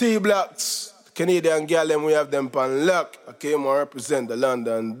T-Blocks, Canadian girl, them we have them pan luck. I came and represent the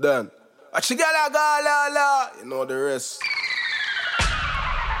London done. Watch the girl, la, you know the rest.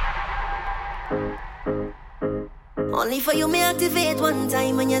 Only for you me activate one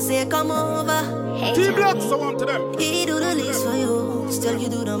time when you say come over. Hey, T-Blocks, I want to them. He do the least for you, still you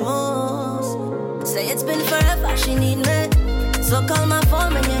do the most. Say it's been forever, she need me. So call my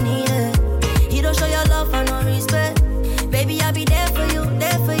phone when you need it. You don't show your love for no respect. Baby, I'll be there for you,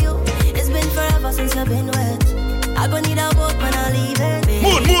 there for you. It's been forever since you've been wet. I gon' need a boat when I leave it. Baby,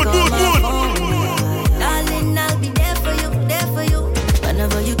 Mood. Darling, I'll be there for you.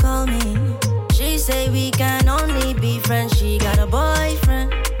 Whenever you call me. She say we can only be friends. She got a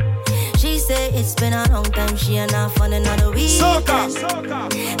boyfriend. She say it's been a long time. She ain't not fun another week.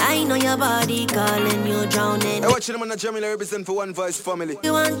 I know your body calling you drowning. I watch them on the Jamila represent for One Voice family.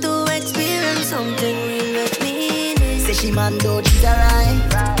 You want to experience something real with me. Say she man don't treat her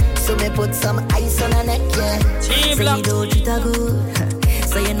right, so me put some ice on her neck, yeah. Say you don't treat her good,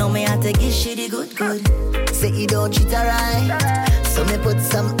 so you know me I take it shitty good. Say you don't treat her right, so me put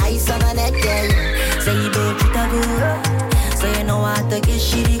some ice on her neck, yeah. Say you don't treat her good, so you know I take it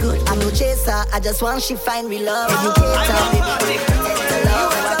shitty good. I no chaser, I just want she find real love. Educate her, baby, protect the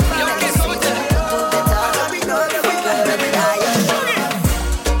love.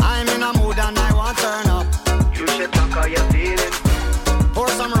 I'm in a mood and I want turn up. You should talk how you're feeling. Pour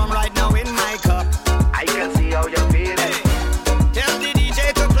some rum right now in my cup. I can see how you're feeling. Tell the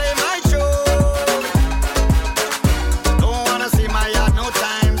DJ to play my show. Don't wanna see my yard no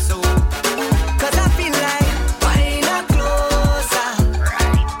time soon. Cause I feel like buying her closer.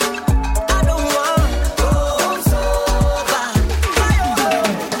 I don't want to go home sober.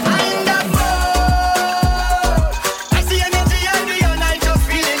 I'm that mood. I see energy every all night just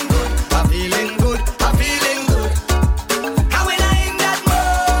feeling good. I'm feeling good, I'm feeling good. And when I'm in that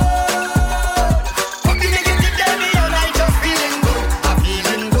mood, fuck the negative every all night just feeling good. I'm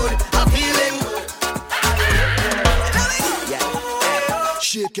feeling good, I'm feeling good.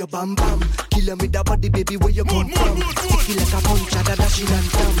 Shake your bam bam, kill her with that body, baby, where you come from? Stick it like a punch, da dashing and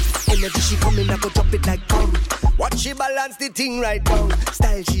tam. Energy she coming, I go drop it like come. Watch she balance the thing right down.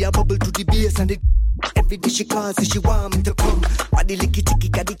 Style she a bubble to the bass and the. Every day she calls, say she want me to come. Body licky ticky,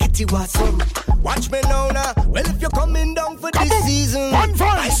 got the kitty was some. Watch me now. Well, if you're coming down for this season, One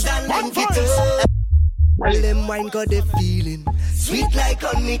Voice. Well, them wine got the feeling sweet like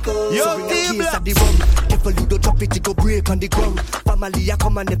honeycomb. Yo, So bring a case T-Blocks. of the rum. Careful you don't drop it, it go break on the ground. Family a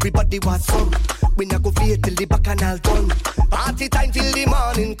come and everybody was some. We not go fade till the bacchanal done. Party time till the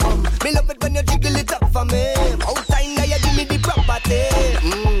morning come. Me love it when you jiggle it up for me. Out time now you give me the property.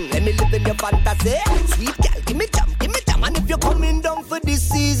 Let me live in your fantasy. Sweet girl, give me jam. And if you're coming down for this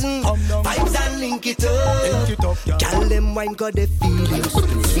season, vibes and link it up. Girl, them wine got the feeling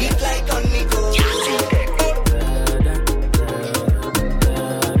sweet like honeycomb.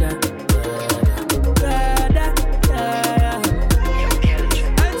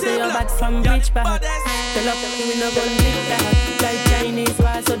 From beach park, tell up we no gun lift that. Like Chinese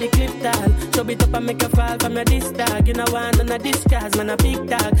wall, so the clip tag. Show it up and make a fall from your disc tag. You know one on a disguise, man a big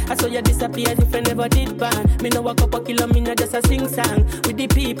tag. I saw you disappear if you never did ban. Me no walk up a kilo, me no just a sing song. With the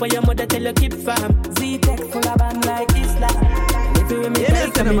people your mother tell you keep farm. Z-Tech full of band like Islam. If you with me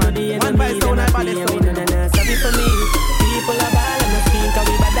like me know the enemy, then I feel me no na sorry for me. People are ball and a skin, cause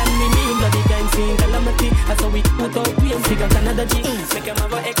we bad than me. Bloody gang scene, calamity. I saw we put out we and figure Canada G. Make them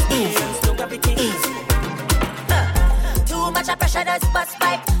have a experience, no gravity. Too much of pressure does bust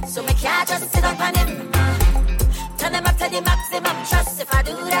pipe, so me can't just sit up on him. Turn them up to the maximum trust. If I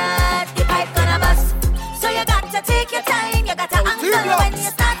do that, the pipe gonna bust. So you got to take your time, you got to angle when you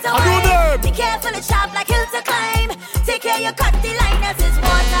start to wine. Be careful, it's sharp like hill to climb. Take care, you cut the line as it's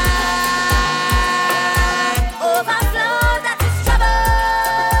water. Overflow, that is trouble.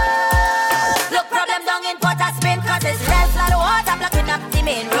 Look, problem down in Port of Spain, cause it's red flood water blocking up the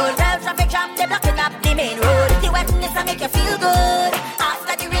main road. Real traffic jam, they blocking up the main road. The wetness will make you feel good.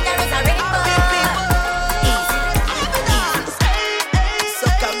 After the rain, there is a rainbow.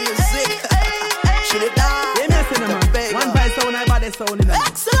 Soca music. Should it die? Yeah, me a cinema. One Voice sound, I bought the sound in it.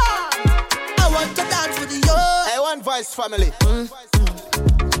 Excellent. I want to dance with you. Hey, One Voice family.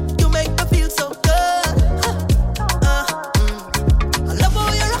 You make me feel so good. I love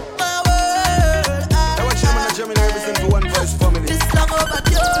how you rock my world. I watch them on the Jamila represent for One Voice family. This long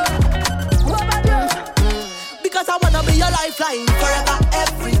overdue. Because I wanna be your lifeline forever,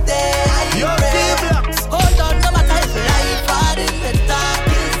 every day. Yo, T-Blocks. Hold on, no matter if life hard in the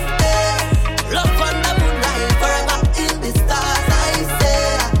darkest days. Love on the moonlight, forever in the stars, I say.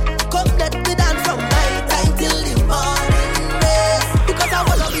 Come let me dance from night time till the morning rain.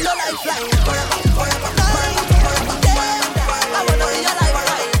 lifeline. Forever, forever, forever, forever. I wanna be your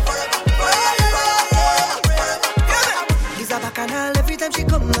lifeline. This a bacchanal every time she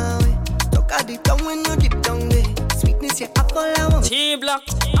come my way. Talk at the tongue when you dip down there. Sweetness, yeah, apple I want. T-Block.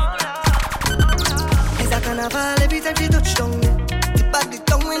 This a carnival every time she touch down there. Tip at the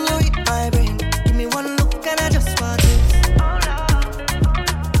tongue when you hit my brain. Give me one look and I just want this.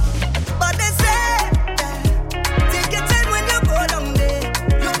 But they say, take your time when you go down there.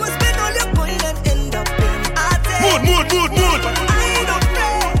 You go spend all your coin and end up in Mood. I don't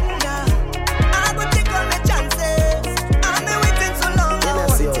pray, nah. I go take all my chances. I've been waiting so long. I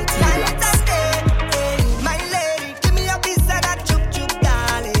want it. Time to stay. My lady, give me a piece of that chup chup,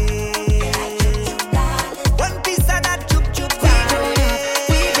 darling. One piece of that chup chup, darling.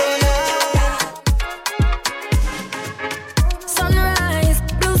 Sunrise,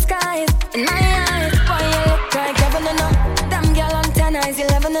 blue skies, in my eyes. Boy, you look like heaven enough. Damn girl on 10 eyes,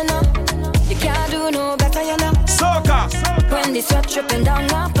 11 enough. You can't do no better, you know. Soca. When the sweat dripping down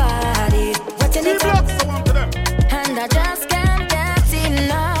my body, wetting it up, and I just can't get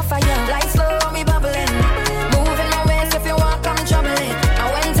enough of you. Like slow, me bubbling, moving my waist if you want, come troubling.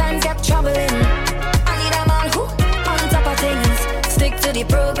 And when times get troubling, I need a man who on top of things, stick to the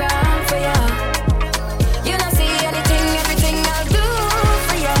program for you. You don't see anything, everything I'll do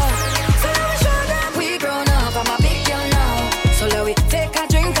for you. So now we show that we grown up, I'm a big girl now. So let we take a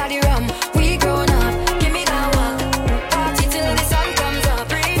drink of the rum. We grown up, give me that one. Party till the sun comes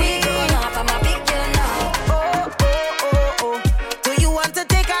up. We grown up, I'm a big girl now. Oh. Do you want to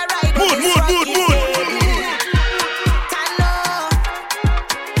take a ride on this rocky day? Tano.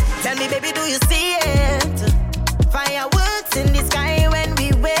 Tell me, baby, do you see it? Fireworks in the sky when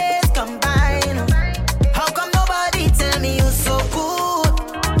we ways combine. How come nobody tell me you're so good?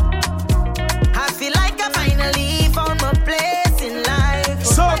 I feel like I finally found my place in life.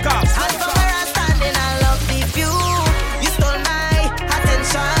 Soca. And from where I'm standing, I love the view. You stole my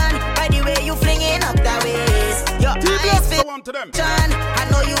attention by the way you flinging up that waist. Your eyes fit. To them. I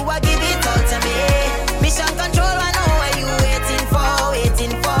know you are give it all to me. Mission control, I know what you waiting for,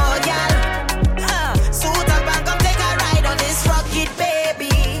 girl. Suit up and come take a ride on this rocket,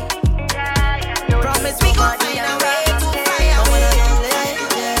 baby. Promise we gon' find a way to fly away.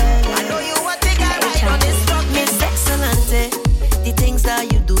 I know you want to take a ride on this rocket. Miss Excellente, the things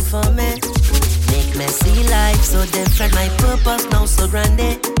that you do for me make me see life so different. My purpose now so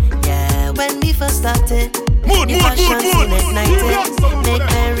grande. Yeah, when we first started, Mood. ignited. Make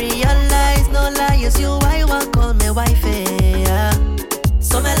me realize, no lies, you I want call me wifey. Yeah.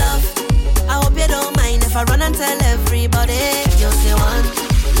 So my love, I hope you don't mind if I run and tell everybody you're the one.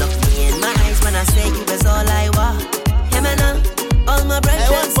 Look me in my eyes when I say you is all I want. Hey man, all my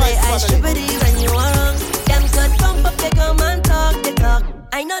brethren say I stupid when you are wrong. Them could pump up the gum and talk the talk.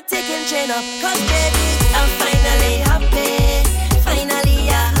 I not taking chain up, cause baby, I'm finally happy. Finally,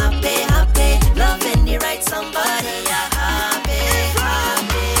 I'm happy. Loving the right somebody, I'm happy.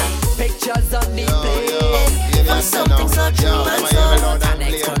 Pictures on the plate For something so true and so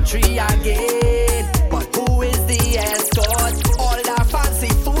next country again. But who is the escort? All that fancy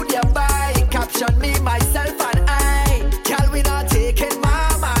food you buy. Caption me, myself and I. Girl, we not taking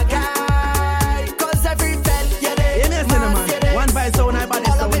mama guy. Cause every fed, yeah, they One vice on I body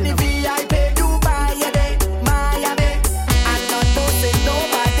all so up in the VIP, Dubai, yeah, they Miami. I'm not posting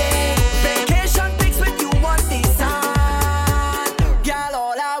nobody. Vacation pics with you on the sun. Girl,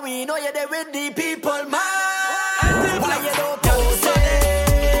 all I we know you there with the people, man. Why you don't post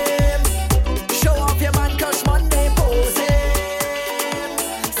them? Show off your man crush Monday, pose him.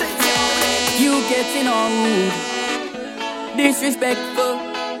 You getting on rude, disrespectful.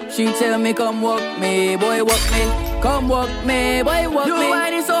 She tell me come walk me, boy walk me. Come walk me, boy walk me. You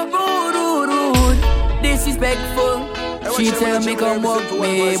whining so rude, disrespectful. She tell me come walk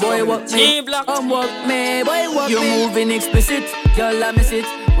me, boy walk me. Come walk me, boy walk me. You moving explicit, girl I miss it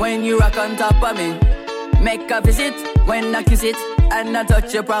when you rock on top of me. Make a visit when I kiss it and I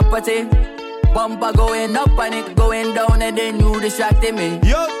touch your property. Bumper going up and it going down and then you distracting me.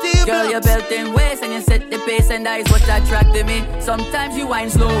 Girl, you belting waist and you set the pace and that is what attracted me. Sometimes you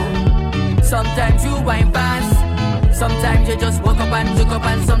whine slow, sometimes you whine fast. Sometimes you just walk up and juke up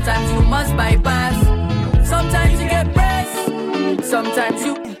and sometimes you must bypass. Sometimes you get pressed, sometimes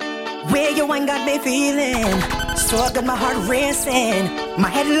you... Where you ain't got me feeling, so I got my heart racing, my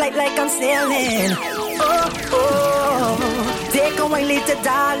head light like I'm sailing. Oh, take a while later,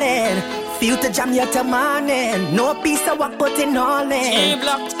 darling. Feel to jam you till morning. No piece of work putting all in.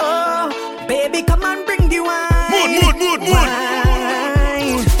 Oh, baby, come on, bring the wine. Mood.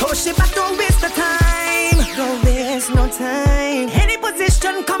 Wine. Push it back, don't waste the time. Don't waste no time. Any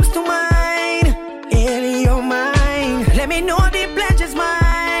position comes to mind.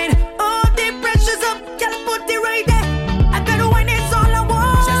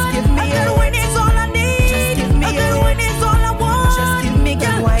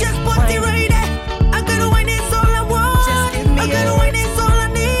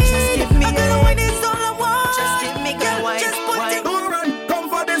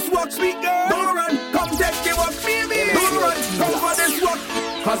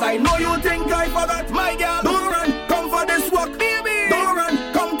 Cause I know you think I forgot. My girl, don't run, come for this walk, baby. Don't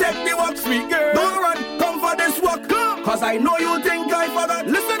run, come take the walk, sweet girl. Don't run, come for this walk, come. Cause I know you think I forgot.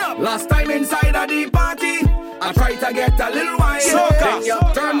 Listen up. Last time inside of the party, I tried to get a little wine. Then you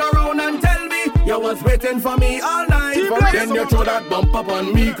turn around and tell me you was waiting for me all night. Then you throw that bump up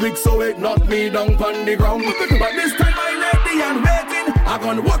on me quick so it knocked me down on the ground. But this time I ready and waiting. I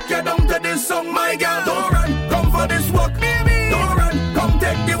gonna walk you down to this song, my girl. Don't run, come for this walk, baby. Don't run, come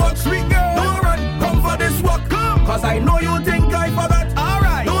take the walk, sweet girl. Don't run, come for this walk, come. Cause I know you think I forgot.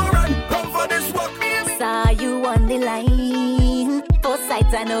 Alright, don't run, come for this walk, baby. Saw you on the line. For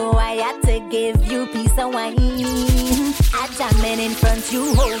sight I know I had to give you piece of wine. I jamming in front,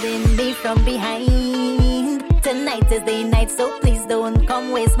 you holding me from behind. Tonight is the night, so please don't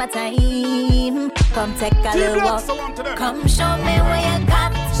come waste my time. Come take a little walk. Come show me where you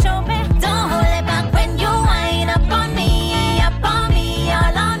got. Show me. Don't hold it back when you whine up on me,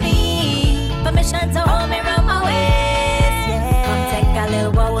 all on me. Permission to hold me round my waist. Yeah. Come take a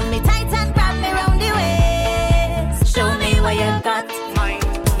little walk with me tight and grab me round the waist. Show me where you got.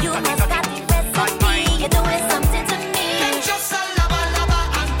 You must got the recipe. You're doing something to me. Just a lava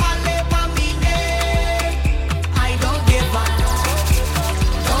and pale for me. I don't give up.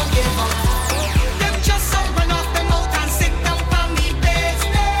 Don't give up. Them just run off them out and sit down for me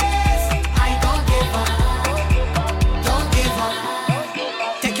business. I don't give up. Don't give up.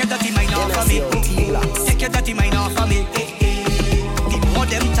 Take your dirty mind off of me. Take your dirty mind off of me. The more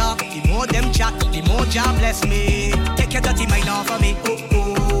them talk, the more them chat, the more Jah bless me. Take your dirty mind off of me.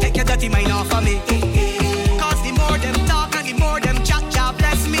 Take your dirty mind off of me. Cause the more them talk and the more them chat, Jah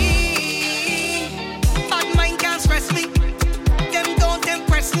bless me. Bad mind can't stress me. Them don't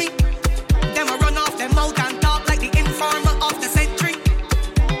impress me. Them a run off them mouth and talk like the informer of the century.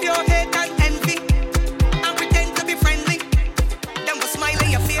 Pure hate and envy and pretend to be friendly. Them will smile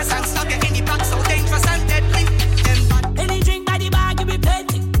in your face and stab you in the back, so dangerous and deadly. Them bad. Any drink by the bag, give me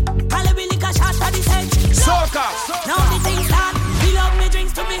plenty. Call me liquor shot for the century. Soca. Now the things start. We love me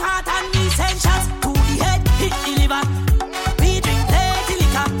drinks to me heart and me send shots to the head, hit the liver. We drink plenty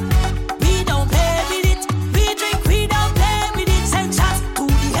liquor. We don't play with it. We drink, we don't play with it. Send shots to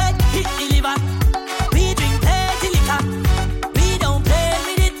the head, hit the liver. We drink plenty liquor. We don't play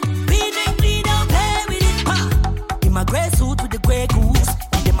with it. We drink, we don't play with it. Ha! In my grey suit with the grey goose.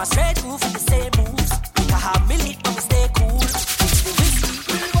 In my straight move with the same moves. I have me lit but we stay cool. It's the whiskey.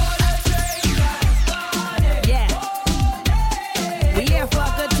 Yeah. We here for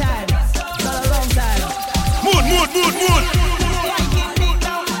a good time. Not a long time. Mood.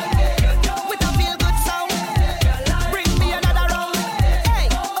 With a feel good sound. Bring me another round. Hey.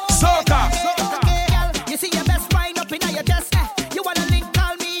 Soca. Okay, girl, you see your best wine up in your chest. You wanna link,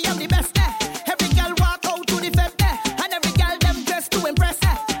 call me, I'm the best. Every girl walk out to the fed. And every girl them dressed to impress.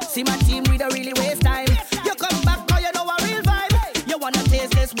 See my team, we don't really waste time. You come back, cause you know a real vibe. You wanna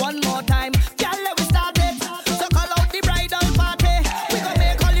taste this one more time. Girl, let me start it. So call out the bridal party. We gon'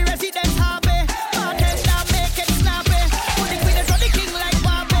 make all the residents happy. Parties now make it snappy. Put the queen in front of the king like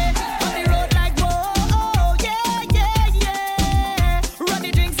Barbie. On the road like whoa, oh, yeah. Run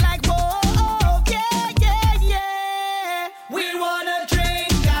the drinks like whoa, oh, yeah. We wanna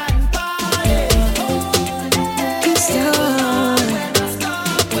drink and party.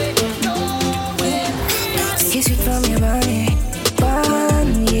 Kiss it from your body,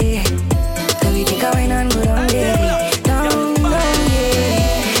 one, yeah. So we think I went on good on baby, down, yeah.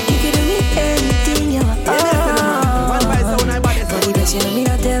 You can do me anything you want. But the best you know me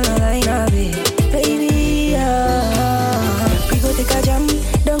not tell no lie, nah, baby, we go take a jam,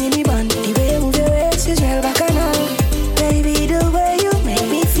 down in the band. The way you move your waist is real bacchanal. Baby, the way you make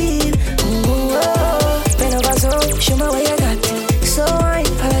me feel, ooh, oh. Bend over so, show me what you got. So I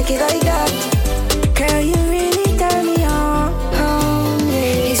like it like that. Girl, you really turn me on,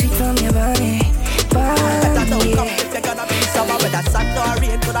 yeah. Kiss it from your body, Better don't come if you're gonna be summer. Whether sun or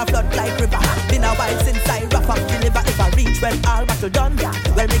rain, gonna flood like river. Been a while since I rough up the liver. If I reach when all battle done, yeah.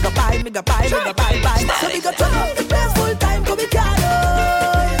 Well, me go buy. So me go turn up the place full time, come me carry.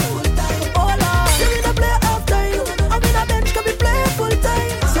 Oh Lord, so we don't play half time. I'm in a bench, come me play full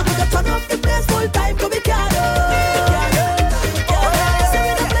time. So me go turn up the place full time, come me carry. So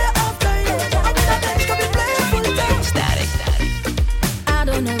we don't play half time. I'm in a bench, come me play full time. Static. I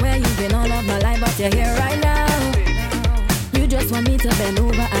don't know where you've been all of my life, but you're here right now. You just want me to bend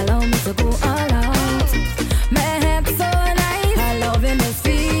over, allow me to go all out. My hips so nice, I love in this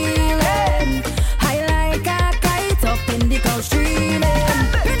feeling. I like a kite.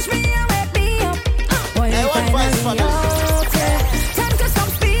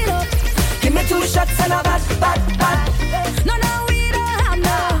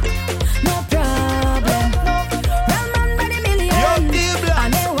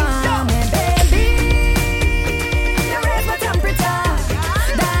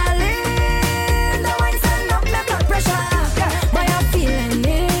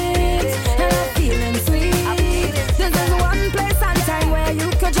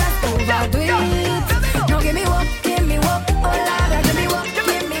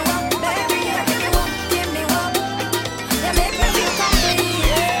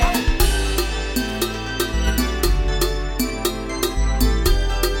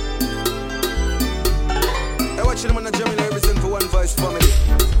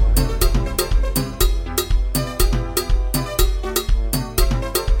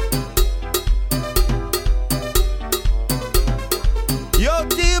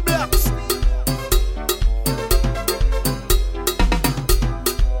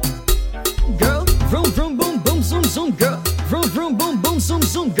 zoom,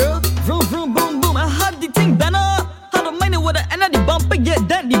 zoom, girl. Vroom, vroom, boom, boom. I had the thing bend up. Had a money with the end of the bumper, get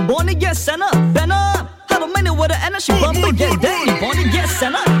that. The bonnet get sent up, bend up. Had a money with the end of she bumper, get that. The bonnet get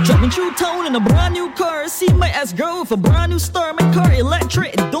sent up. Driving through town in a brand new car. See my ass girl with a brand new star. My car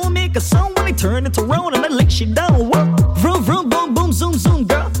electric, it don't make a sound when I turn it around and I lick shit down. What? Vroom, vroom, boom, boom, zoom, zoom,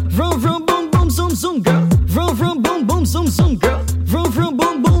 girl. Vroom, vroom, boom, boom, zoom, zoom, girl. Vroom, vroom, boom, boom, zoom, zoom, girl. Vroom, vroom,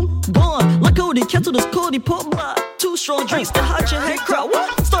 boom, boom, boom. Like how they kettle this cold, pop blood. 2 strong drinks to hot your head crowd.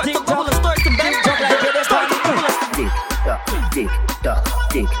 What? Start to bubble and start to bang. Jump like it, start to bubble. Tick tock, tick tock,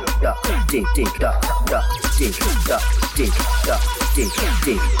 tick tock, tick tock, tick tock, tick tock,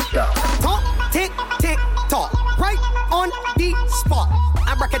 tick tock. Tick, tick, tock, right on the spot.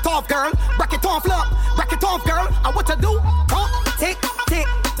 I break it off, girl. Break it off, look. Break it off, girl. I what to do? Tick, tick,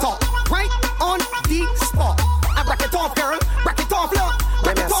 tock, right on the spot. I break it off, girl. Break it off, look.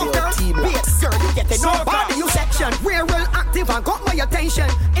 Break it off, girl. Yes, girl, you get it. Nobody you section. We're real active and got my attention.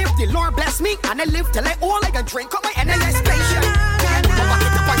 If the Lord bless me and I live till I all I can drink up my NLS station. Girl, you go back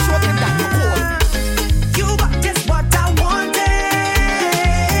it up and show them that you cool. You got just what I wanted.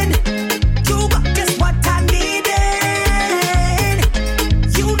 You got just what I needed.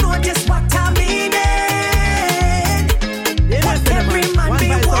 You know just what I needed. What every man be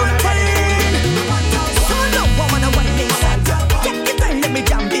wanting. Solo woman, I want inside. Get the time, let me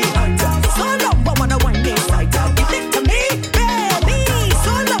jam it. Solo woman, I want inside. Give it to me, baby.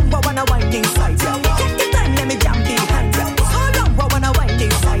 Solo woman, I want inside. Get the time, let me jam it. Solo woman, I want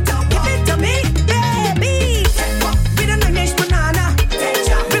inside. Give it to me, baby. With a 9-inch banana.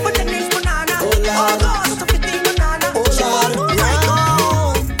 With a 10-inch banana. Oh God, so 15 banana. What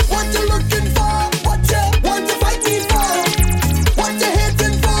you looking for? What you fighting for? What you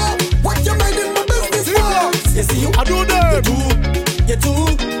hating for? What you minding my business for? You see you, I do that. You too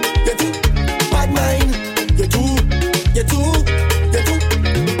bad mind. You too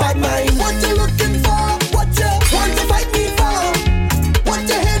bad mind. What you looking for? What you want to fight me for? What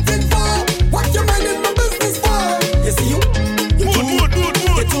you hating for? What you minding my business for? You see you too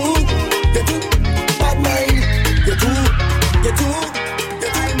bad mind. You too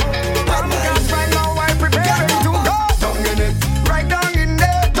bad mind. Right now I prepare to go down in it, right down in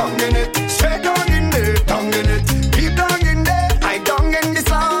there, down in it, straight down in there, down in it, deep down in there, I down in the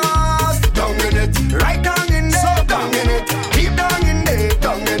sauce, down in it, right down in there, down in it, deep down in there,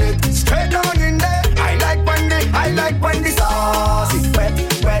 down in it, straight down in there. I like when the sauce is wet,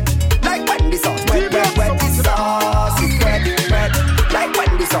 like when the sauce wet, the sauce is wet, like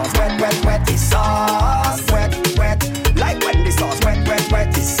when the sauce wet, the sauce wet, like when the sauce wet,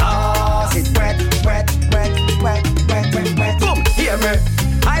 the sauce is wet. Boom, hear me.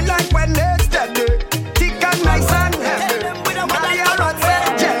 I like when it's steady, thick and nice and heavy. Maria runs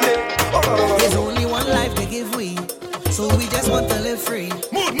and jelly. There's only one life to give we, so we just want to live free.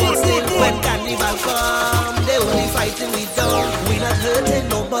 But still, when carnival come, they only fighting we don't. We not hurting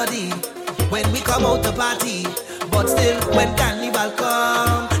nobody when we come out to party. But still, when carnival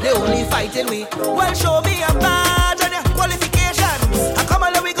come, they only fighting we. Well, show me a badge and your qualifications. I come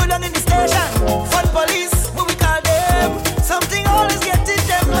along, we go down in the station. Fun police, what we call them. Something always getting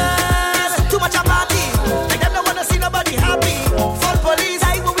them mad. Too much a party, like them don't wanna see nobody happy. Fun police,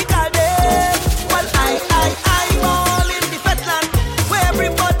 I what we call them. Well, I'm all in the Fetland, where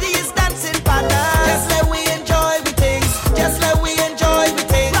everybody is dancing pattern. Just let we enjoy with things.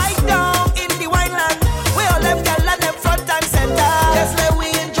 Right down in the wineland, where all them gal and them front and center. Just let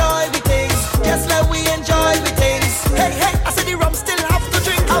we enjoy with things. Hey, I said the rum still have to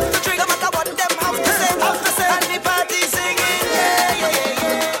drink. No matter what them have to say. And the party singing,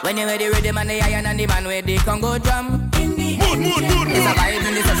 yeah. When you hear the rhythm and the iron and the man with the Congo drum. It's a vibe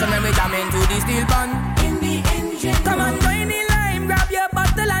in the session when we jam into the steel pan. Come on, join the line, grab your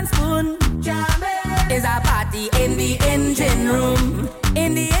bottle and spoon. It's a party in the engine room.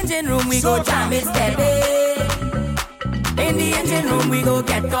 In the engine room we go jam it steady. In the engine room we go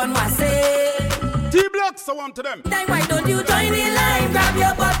get on masse. T-Blocks, I want to them. Then why don't you join the line, grab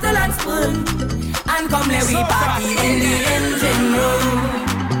your bottle and spoon, and come let we party in the engine room.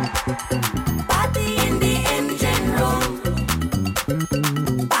 Party in the engine room.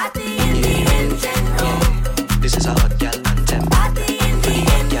 Party in the engine room. This is a hot girl anthem. Party in the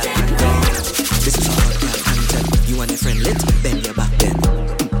engine room. This is a hot girl anthem. You and your friend lit, bend your back then.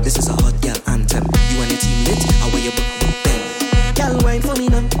 This is a hot girl anthem. You and your team lit, how are you book then? Girl, wine for me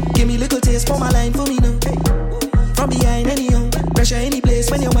now. Give me little taste for my line for me now. From behind anyhow, pressure any place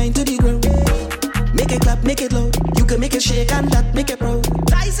when you wine to the ground. Make it clap, make it loud. You can make it shake and that make it proud.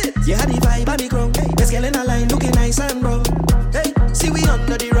 Rise it, you had the vibe on the ground. Let's get in a line looking nice and brown. Hey, see we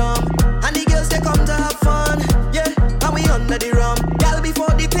under the rum, and the girls they come to have fun. Yeah, and we under the rum. Girl be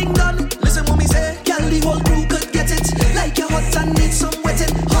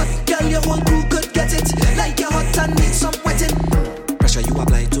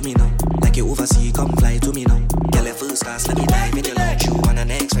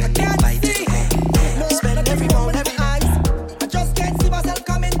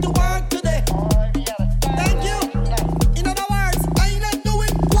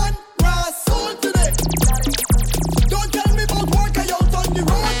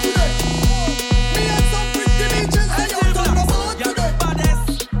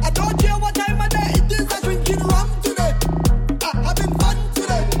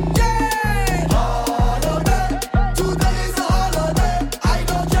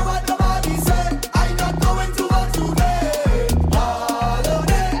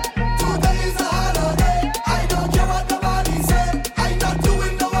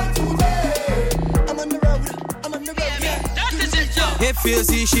feel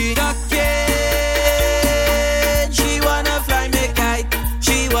see she ducking. She wanna fly me kite.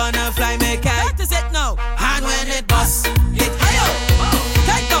 She wanna fly me kite. What is it now? And when it bust, it higher.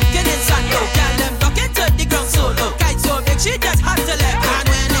 Kite ducking inside low. Girl them ducking to the ground so low. Kite so big she just had to let go. And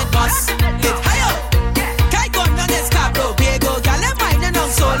when it bust, it higher. Kite gun on this cabro. Big old girl them whining on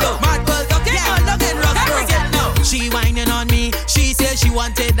solo. Mad bull ducking all looking rough. What is it now? She whining on me. She said she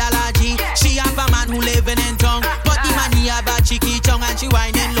wanted allergy. She have a man who living in town, but the man he have a cheeky tongue and she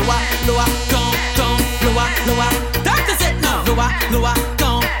whining lower, lower, down, down, lower, lower. That is it now. Lower, lower,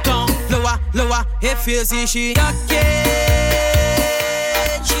 down, down, lower, lower. It feels she ducking.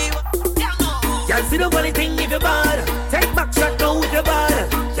 Y'all see the funny thing if you bad. Take back shot now with your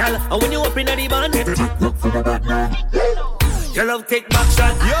bad. Y'all, and when you up in the band, look for the bad man. You love take back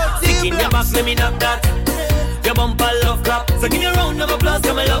shot. Stick in your back, let me knock that. Your bumper love clap. So give me a round of applause,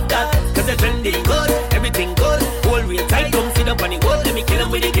 come I love that. Cause the trending good, everything good. Hold real tight, come sit up on the wood. Let me kill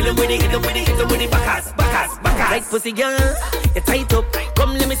him with it, kill him with it, hit him with it, hit him with it. Backass, backass, backass. Tight pussy girl, you tight up.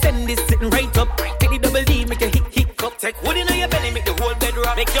 Come let me send this sitting right up. Take the double D, make you hick up. Take wood in your belly, make the whole bed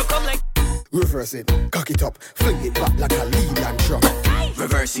rock. Make you come like reverse it, cock it up, fling it back like a Leland truck.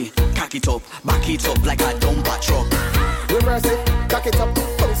 Reverse it, cock it up, back it up like a dumper truck. Reverse it, cock it up,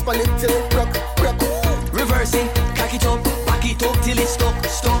 bounce on it till it rock, rock. Reverse it, cock it up, back it up till it's stuck.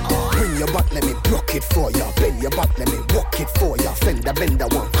 Bring your back, let me block it for ya. Bend your back, let me walk it for ya. Fender bender,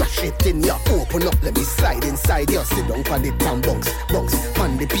 one crush it in ya. Open up, let me slide inside ya. Sit down on it and bounce, bounce.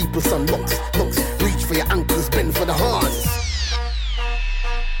 Pan the people, son, bounce, bounce. Reach for your ankles, bend for the horns.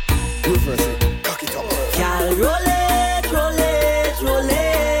 Reverse it, cock it up. Y'all roll it, roll it, roll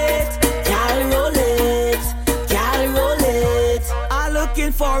it. Y'all roll it, y'all roll it. I'm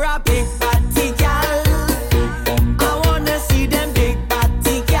looking for a big body gal. I wanna see them big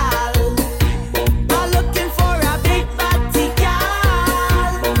body gal. I'm looking for a big body gal.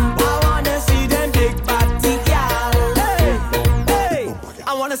 I wanna see them big body gal. Hey, hey.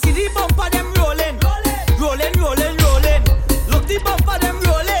 I wanna see the bumper them rolling, rolling, rolling, rolling. Look the bumper them rolling.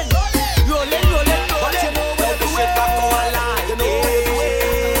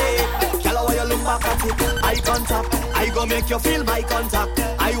 I go make you feel my contact.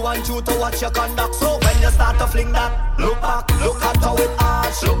 I want you to watch your conduct. So when you start to fling that, look back, look at how it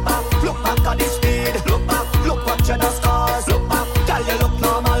arch. Look back at the speed. Look back, look at your scars. Look back, girl you look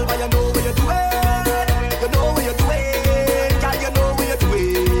normal, but you know what you're doing. You know what you're doing, girl you know what you're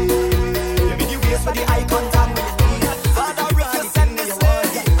doing. You mean you waste for the eye contact. Father, if you send this way,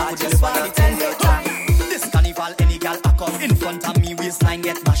 I just want to tell you. This carnival, any girl I come in front of me, waistline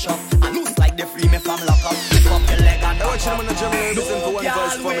get mashed up. And loose like the free me from lock up. Up your leg and down. No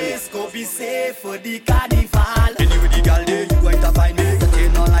girl waist go be safe for the carnival. Anyway the girl there, you going to find me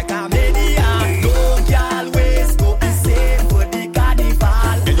getting on like a maniac. No girl waist go be safe for the carnival.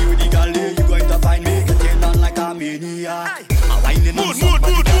 Anyway the girl there, you going to find me getting on like a maniac. I'm whining on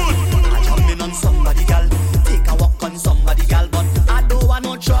somebody girl, I'm jumping on somebody girl. Take a walk on somebody girl, but I don't want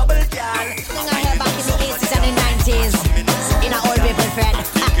no trouble girl. I heard back in the 80s and the 90s in a old people friend.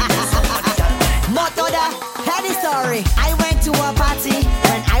 Motoda, heard the story. I went to a party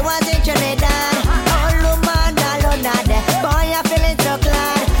when I was in Trinidad. All woman alone there. Boy, I'm feeling so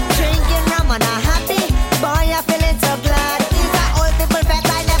glad. Drinking rum and I'm happy. Boy, I'm feeling so glad. It's a old people fest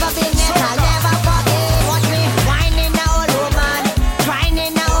I never been yet. I'll never forget. Watch me whining a old woman,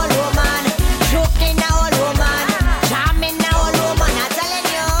 grinding a old woman, choking a old woman, charming a old woman. I'm telling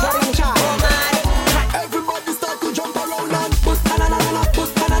you, woman. Everybody start to jump around and put ta-na-na-na-na,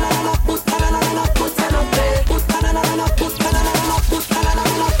 put ta-na-na-na-na, put ta-na-na-na-na, put ta-na-na-na-na, put ta-na-na-na-na, put ta-na-na-na-na, put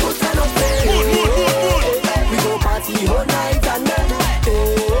ta-na-na-na-na, put ta-na-na-na-na. We go party all night and then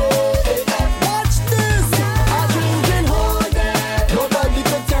watch this. I'm drinking all day. Nobody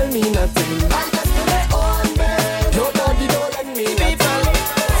could tell me nothing. I just do my own bed. Nobody don't let me nothing.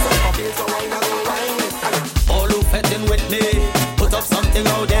 Some puppies so why not go wine it? All who fetting with me, put up something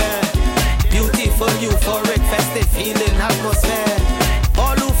out there. Beautiful euphoric festive feeling atmosphere.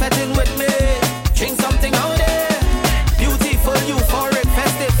 All who fetting with me, drink something out there. Beautiful euphoric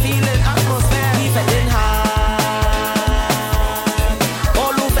festive feeling atmosphere. We fetting hard.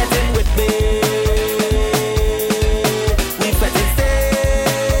 All who fetting with me, we fetting stay.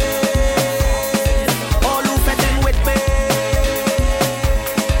 All who fetting with me.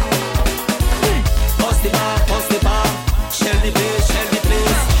 Bust the bar, shell the place,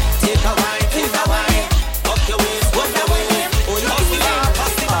 take a wine, up your waist, what's the way? Oh, you bust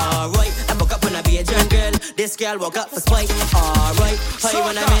the bar. Alright, I woke up on a Bajan girl. This girl woke up for spite. Alright, how you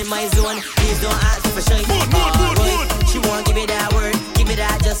when I'm in my zone? Please don't ask for shine. Alright, she won't give me that word, give me me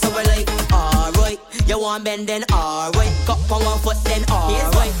that just so we like, alright. You want bend then alright. Cup on one foot then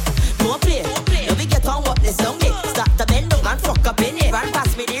alright. Don't play, now we get on what this song is. Start to bend down and fuck up in it. Run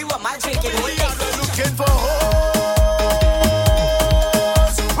past me the rum, I'll drink it whole day. Looking for hoes.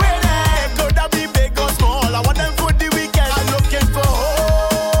 Where they could have be big or small. I want them for the weekend. I'm looking for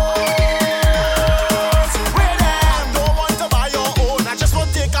hoes. Where they don't want to buy your own. I just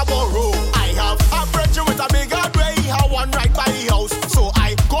want to take a borrow. I have a brethren with a big hard way. He have one right by the house. So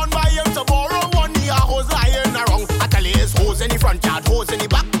I go and buy him to borrow one. He a hose lying around. I tell you his hose in the front yard, hose in the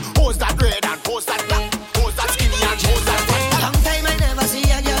back. Hose that red and hose that black. Hose that skinny and hose that fat. Long time I never see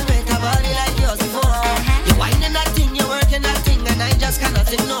a girl with a body like yours before. You whining that thing, you working that thing, and I just cannot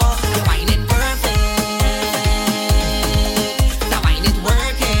ignore. You whining perfect. The wine is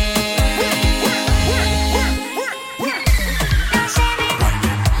working.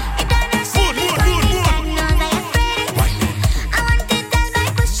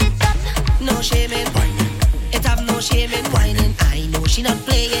 No shaming. It have no shame in whining. I know she not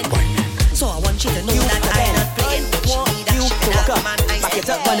playing. So I want you to know that I not playing. Back it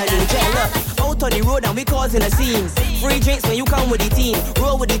up, gonna do out on the road and we causing a scene. Free drinks when you come with the team.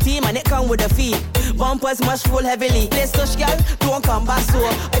 Roll with the team and it come with the feet. Bumpers must roll heavily. Let's touch girl, don't come back so.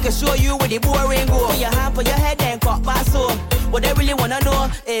 I can show you where the boring go. Put your hand on your head and cut back so. What they really wanna know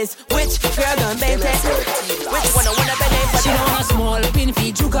is which girl done bent it. Which one I wanna bend it. She want a small pin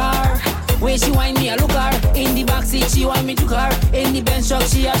feet to car. When she whine me, I look her. In the backseat, she want me to car. In the bench truck,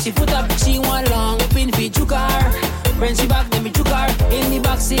 she have she foot up. She want long pin feet to car. When she back, then me to car. In the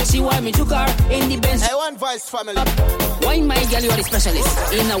backseat, she want me to car. In the bench. Hey, One Voice family. Wine, my girl, you are the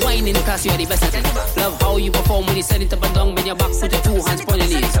specialist. In a whining class, you are the best at it. Love how you perform when you set it up and down. When your back, put your two hands on your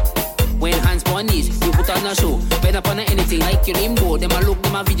knees. When hands on knees, you put on a show. Bend up on anything like your rainbow. Them a look,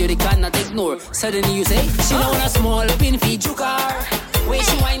 them a video, they cannot ignore. Suddenly you say, she don't want a small pin feet to car. When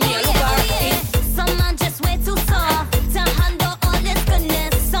she whine me, I look her. Some man just way too soft to handle all this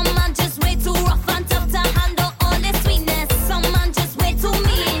goodness. Some man just way too rough and tough to handle all this sweetness. Some man just way too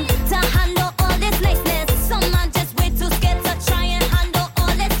mean to handle all this lateness. Some man just way too scared to try and handle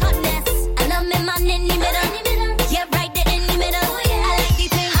all this hotness. And I'm in man in the middle. Yeah, right there in the middle. I like the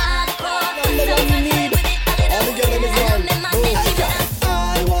thing hardcore. So I play with it a little. And I'm in man in the middle.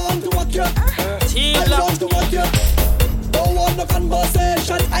 I want to walk you. I want to walk you. Don't want no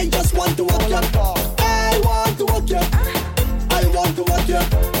conversation. I just want to walk you. I want to walk you. I want to walk you.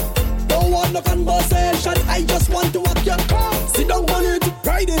 Don't want no conversation. I just want to walk you. Sit down on it,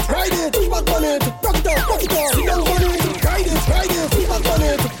 ride it, ride it. Push back on it, rock it out, rock it out. Sit down on it, ride it, ride it. Push back on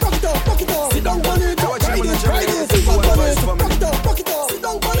it, rock it out, rock it out. Sit down on it, ride it, ride it. Push back on it, rock it out, rock it out. Sit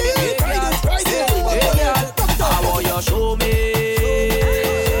down on it, ride it, ride it. Push back on it, rock it out. I want you show me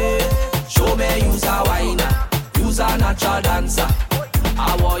you's a whiner, you's a natural dancer.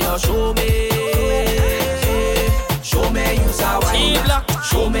 I want you show me you's a whiner,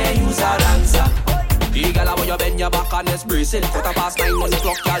 show me you's a dancer. The girl I want you bend your back and let's brace it. Cut a fast 9 on the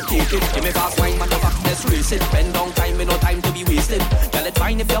clock, y'all take it. Give me fast wine, matter of fact, let's race it. Bend down time, me no time to be wasted. Girl, it's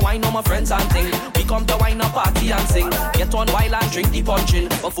fine if you wine on my friends and thing. We come to wine a party and sing. Get on wild and drink the punching.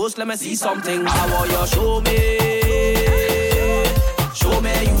 But first let me see something. I want you show me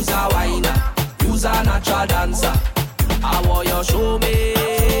you's a whiner, you's a natural dancer. I want you show me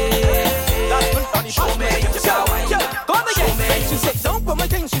you's a whiner. Go on again. When she said don't put my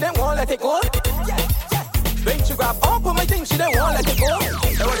thing, she didn't want to let it go. When she grab up on my thing, she didn't want to let it go.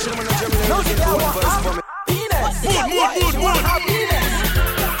 No, she didn't want happiness. She want happiness.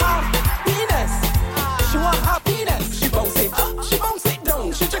 Happiness. She want happiness. She bounce it up, she bounce it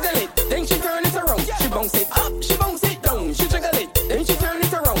down, she jiggle it, then she turn it around. She bounce it up, she bounce it down, she jiggle it, then she turn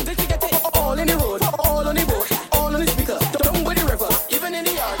it around. Then she get it all in the road, all on the boat, all on the speaker, down by the river, even in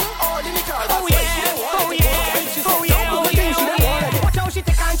the yard, all in the car. Oh yeah, oh yeah, oh yeah, oh yeah. Watch how she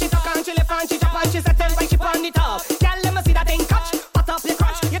take and she tuck and she left and she chop and she settle when she on the top. Girl, let me see that thing catch, hot up your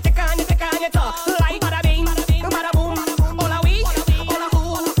crotch. You take and you talk, like bada bing, bada boom. All a we, all a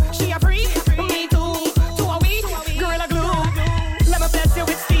who, she a free, me too. To a we, girl a glue. Let me bless you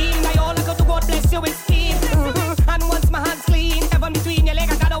with steam. I all I got to God bless you with steam. And once my hands clean, heaven between your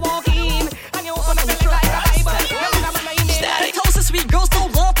legs I gotta walk in. And you open up your leg like a Bible. Static hoes and sweet girls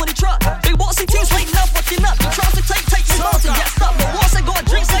don't love on the truck. Big bossy teams lighting up, fucking up. You try to take slows and get stuck. But once I go and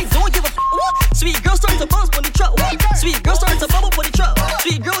drinks, I don't give a what. Sweet girls start to buzz on the truck. Sweet girls start to bubble on the truck.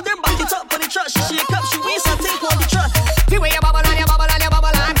 Sweet girl then back it up on the truck. She shake up, she waist and take on the truck. The way you bubble and you bubble and you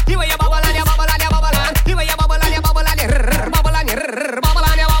bubble and the way you bubble and you bubble and you bubble and the way you bubble and you bubble and you bubble and you bubble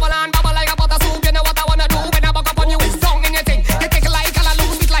and you bubble and bubble like a butter soup. You know what I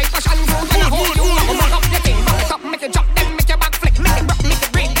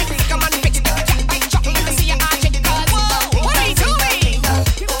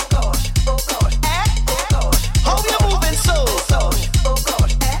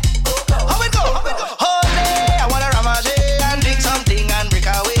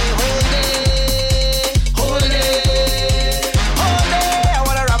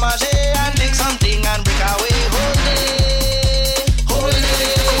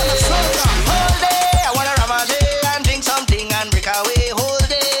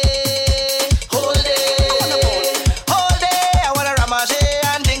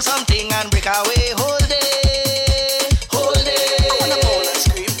bring something and break away. Hold it, hold it. I wanna bowl and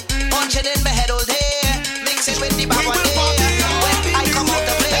scream. Punch it in my head all day. Mix it with the bag one day. When I come out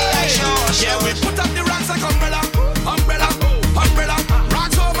to play, I show. Yeah, we put up the rocks like umbrella, umbrella, umbrella.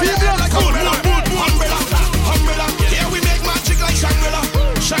 Rocks over your head like umbrella, umbrella, umbrella. Yeah, we make magic like Shangri-La,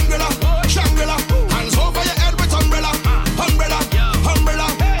 Shangri-La, Shangri-La. Hands over your head with umbrella, umbrella, umbrella.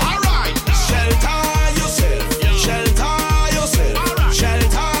 All right, shelter yourself, shelter yourself,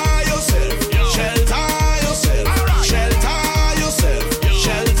 shelter yourself, shelter yourself, shelter yourself,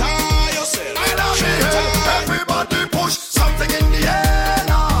 shelter yourself. Everybody push something in the air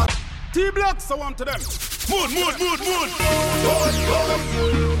now. T-Blocks, I want to them. Mood.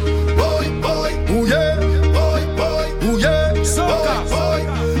 Boy, boy, ooh yeah. Boy, boy, ooh yeah. Soca. Boy,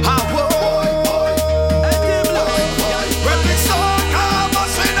 ah boy. When the soca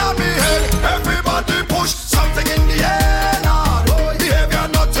bust in on me head, everybody push something in the air now. Behavior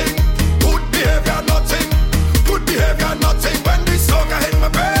nothing, good behavior nothing, good behavior nothing. When the soca hit my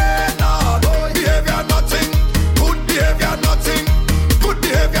brain now, behavior nothing, good behavior nothing, good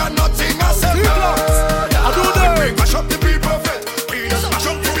behavior nothing. I said we mash up the people fit. We just mash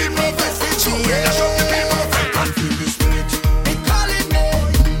up the people fit. We mash up the people fit. And feel the spirit. It calling me,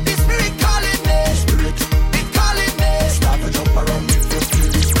 the spirit calling me, Spirit. it calling me, Start to jump around if you feel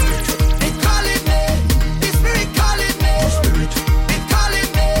the spirit. it calling me, the spirit calling me, Spirit. it calling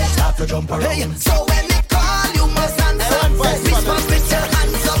me. Start to jump around. Hey, so when it call, you must answer. Respond with your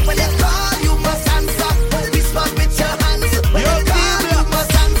hands up. When it call, you must answer. Respond with your hands up. When it call, you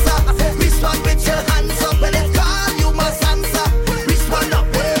must answer. Respond with your hands up. When it call, you must answer. Respond up.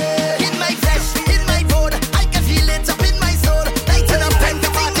 In my flesh, in my bone, I can feel it up in my soul. Lighten up and the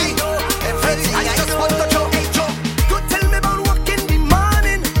party. Everything I just want to show. Hey, Joe, don't tell me about work in the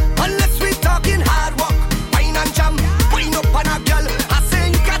morning unless we talking hard work. Wine and jam, wine up on a girl. I say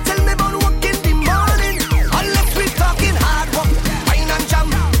you can't tell me about work in the morning unless we talking hard work. Wine and jam,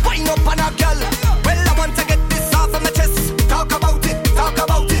 wine up on a girl. Well, I want to get this off of my chest. Talk about it, talk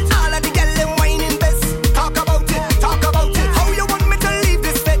about it. All of the girl them whining best. Talk about it, talk about it. How you want me to leave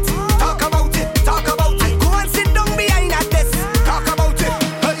this fit? Talk about it, talk about it. Go and sit down behind a desk. Talk about it.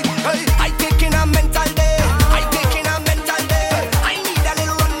 Hey, hey, I taking a mental day. I taking a mental day. I need a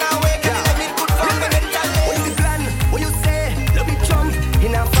little run away. Can you let me good for me mental day? What you plan? What you say? Let me jump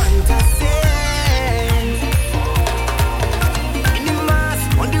in a fantasy. In the mass,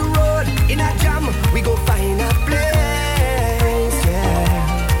 on the road, in a jam, we go find a place, yeah.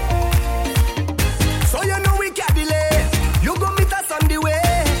 So you know we can't delay. You go meet us on the way.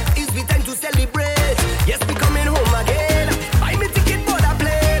 It's the time to celebrate. Yes, we coming home again. Buy me ticket for the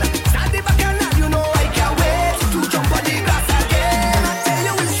plane. Start the bacchanal, you know I can't wait to jump on the grass again. I tell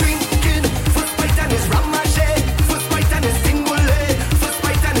you it's drinking. First bite and it's ramache. First bite and it's single leg. First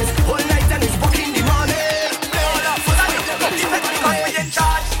bite and it's all night and it's walk in the morning. We in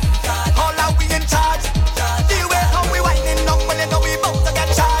charge. All out we in charge. The way how we winding up when you know we bout to get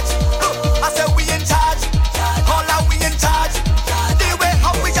charged. I said we in charge. All out we in charge. The way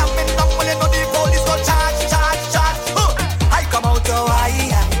how we jumping up when you know the police go charge. I come out to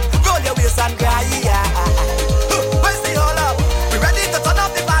high, roll your waist and cry. Where's the all up? We ready to turn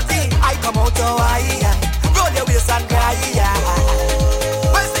up the party. I come out to high, roll your waist and cry.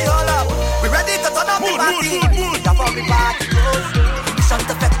 Where's the all up? We ready to turn up the party. Yeah, for the party close. Shut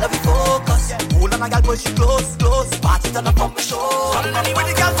the fed, let me focus. Hold on, I got push you close. Party turn up on my show. When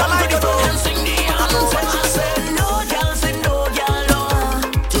the girls are like you know. No girl say no girl no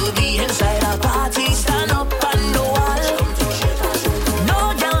to be inside a party, stand up and no wall. No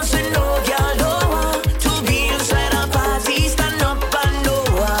girl say no girl no to be inside a party, stand up and no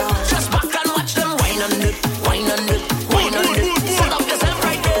wall. Just back and watch them wine on it, wine on it, wine on it. Set up yourself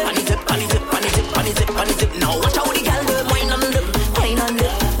right there. Pan it, pan it, pan it, pan it, pan it. Now watch how the girl do wine on it, wine on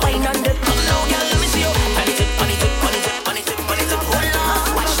it, wine on it. Come now, girl, let me see you. Pan it, pan it, pan it, pan it, pan it. Hold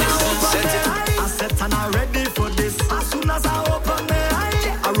on, watch this. I set and I'm ready for this. As soon as I open my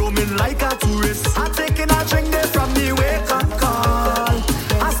eye, I roaming like a tourist. I'm taking a drink there from the wake up call.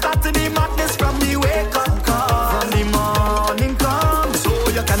 I starting the madness from the wake up call. From the morning come, so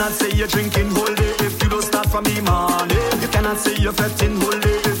you cannot say you're drinking whole day if you don't start from the morning. You cannot say you're fetting whole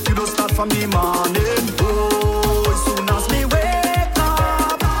day if you don't start from the morning. Oh, as soon as me wake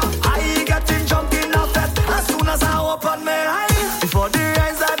up, I getting drunk in a fete. As soon as I open my eye, before the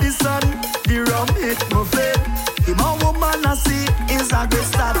rise of the sun, the rum hit my face. The more woman I see is a great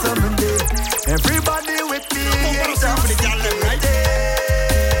start of my day. Everybody with me, it's a free day.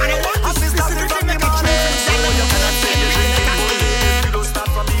 And I want to see the thing make a change. So you cannot say you're drinking whole day if you don't start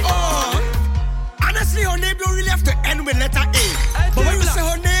from the morning. Honestly, her name don't really have to end with letter A. But when you say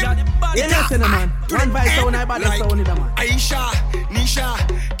her name, Yeah, listen, man. One by sound, I bad sound in the man. Aisha, Nisha,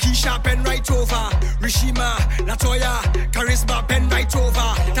 Keisha, pen right over. Rishima, Latoya, Charisma, pen right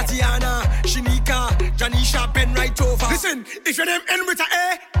over. Tatiana, Shinika, Janisha, pen right over. Listen, if your name end with a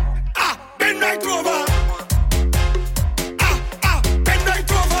A, pen right over. Pen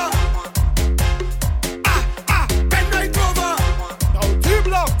right over. Pen right over. Now,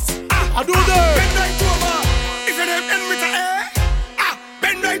 T-Blocks, I do that. Pen right over. If your name end with a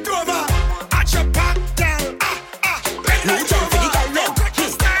pen right over. At your back, girl. Pen right over.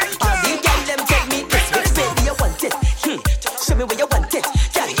 Show me where you want it,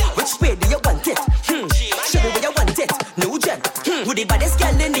 girl. Which way do you want it? Show me where you want it. New gen. Who the baddest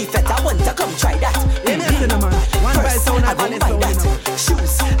girl in the fete? I want to come try that. First, I gon' buy that.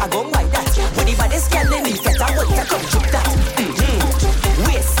 Shoes, I gon' buy that. Who the baddest girl in the fete? I want to come drop that.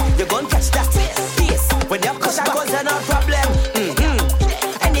 Waist, you gon' catch that. Face, when you push back, cause no problem.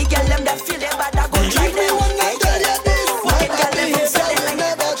 Any girl them that feel their bad, I gon' try them. Wicked girl them who sell them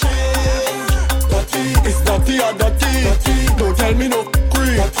never change. Dirty, it's dirty or dirty. Don't tell me no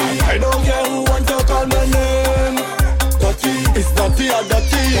creep. I don't care who want to call my name. Dirty, it's dirty or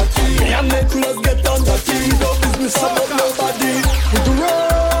dirty. Me and my clothes get on dirty. No business about nobody. We do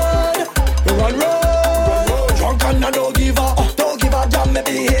run, drunk and I don't give a damn my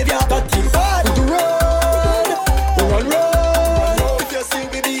behavior. Dirty, we do run. If you see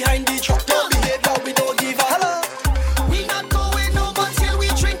we behind the truck, no behavior we don't give a. Hello. We not going home until we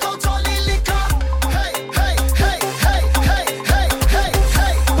drink out all the liquor. Hey.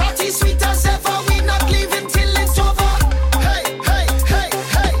 Party sweet as ever, we not leaving till it's over. Hey.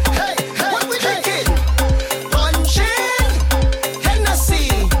 What we drinking? Punching, Hennessy,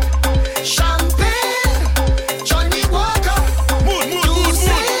 champagne, Johnny Walker, Douce,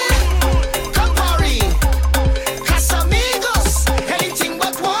 Campari, Casamigos, anything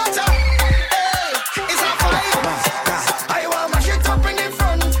but water. Hey, it's a vibe. I want my shit up in the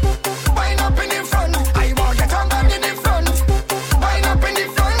front, wind up in the front. I want get on band in the front, wind up in the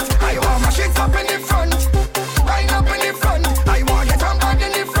front. I want my shit up in the front, wind up in the front. I want get on band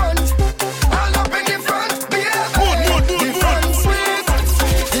in the front, all up in the front. Different sweet.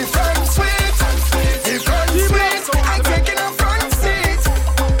 I'm taking a front seat.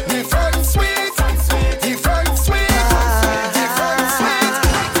 Different sweet. I'm taking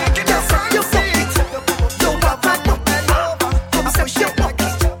a front seat.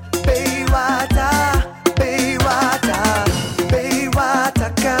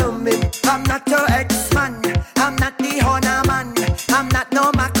 Baywater coming. I'm not your ex-man. I'm not the honor man. I'm not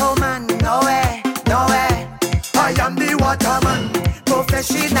no Mako man. No way. I am the waterman.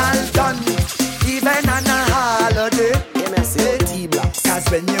 Professional done. Even on a holiday. Cause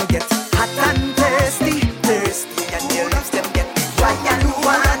when you get hot and thirsty, and your lips them get dry and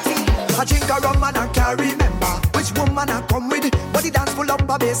wanty. I drink a rum and I can't remember which woman I come with. But the dance full up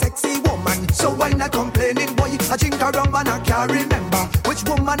of a sexy woman. So why not complaining, boy? I drink a rum and I can't remember which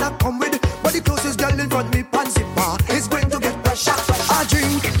woman I come with. But the closest girl in front of me, Pansy Bar, is going to get pressure. I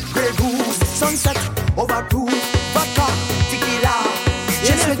drink Grey Goose, Sunset, Overproof, Vodka, Tequila,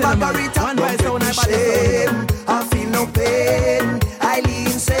 Gin with Margarita, don't make me shame. I feel no pain, I lean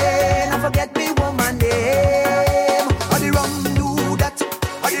insane. I forget me woman name. I the rum do that,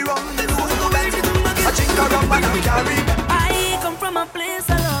 I the rum do that. I drink a rum and I carry. I come from a place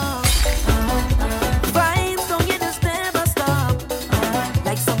of love. Vibes don't get us never stop.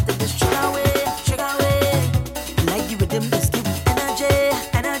 Like something destroy.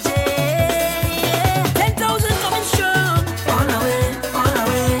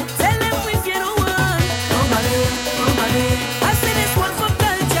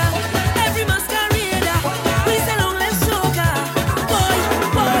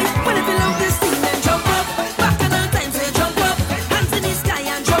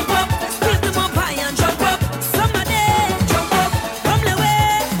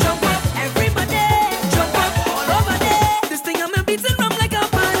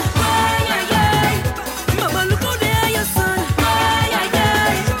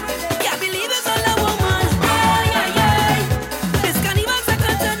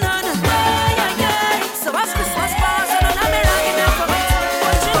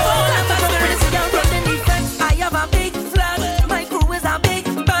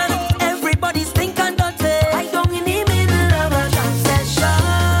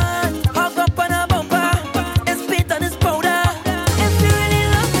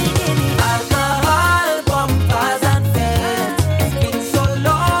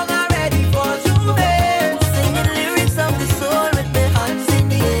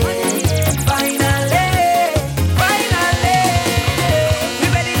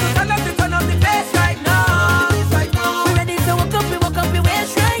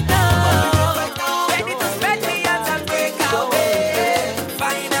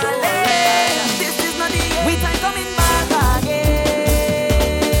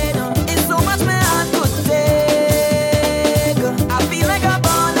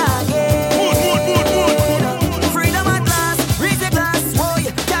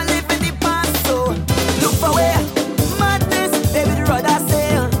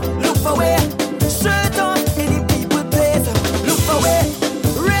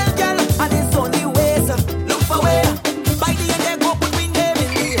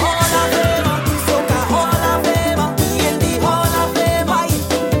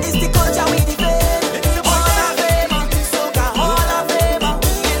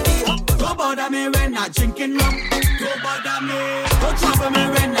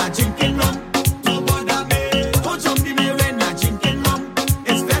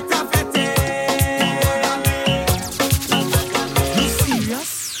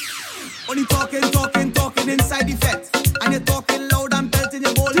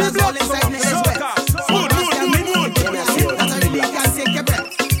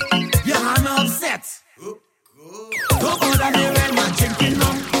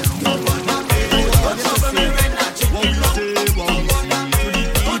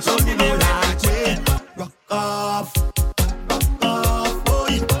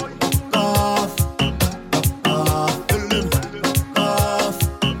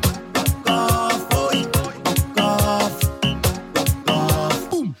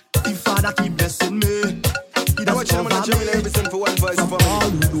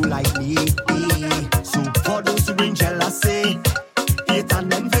 do like me. So for those who bring jealousy, hate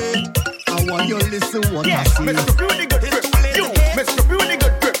and envy, I want you to listen what I say. Mr. Really good grip. You, Mr. Really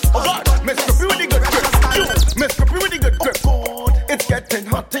good grip. Oh God, Mr. Really good grip. You, Mr. Really good grip. It's getting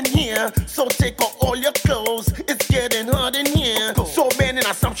hot in here, so take off all your clothes. It's getting hot in here, so bend in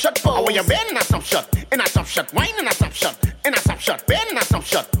a some shot pose. Oh, you bend in a some shot, wine in a some shot, bend in a some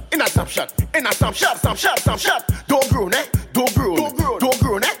shot, in a some shot, some shot. Don't groan, eh? Don't groan, don't groan, don't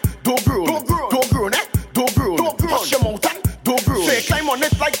groan, eh? Don't groan, don't groan, don't groan, eh? Don't groan, don't groan. Hush your mouth and don't groan. So you climb on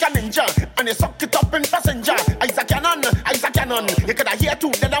it like a ninja, and you suck it up in passenger. Isaac Cannon. You coulda hear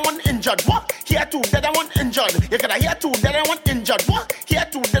two, then I want injured. What? Hear two, then I want injured. You coulda hear two, then I want injured. What? Hear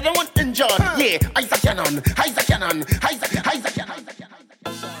two, then I want injured. Yeah, Isaac Cannon.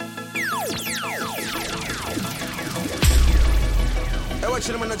 Hey, watch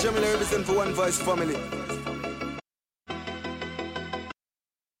them on a Jamila represent for One Voice family.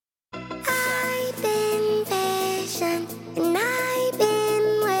 I've been patient and I've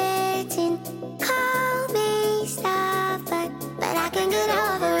been waiting. Call me stubborn, but I can get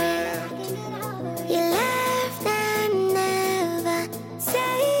over it. You left and never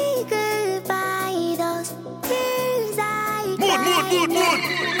say goodbye. Those tears I cried,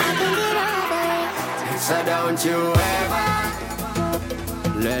 I can get over it. So don't you ever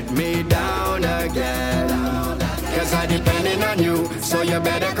let me down again, 'cause I'm depending on you, so you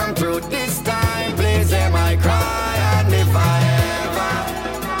better come through this time. Please hear my cry, and if I ever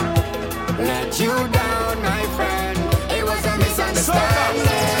let you down, my friend, it was a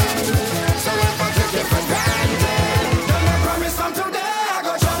misunderstanding. So if I took it for granted, then I promise from today I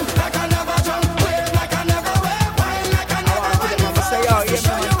go jump like I never jump, wave like I never wave, wine like I never wine. Say, oh, yeah,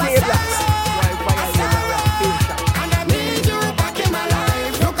 man, K-Blocks.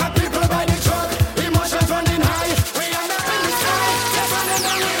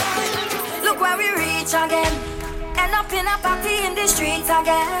 Again, end up in a party in the streets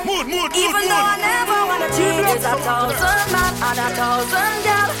again. Even though I never wanna cheat, there's 1,000 man and 1,000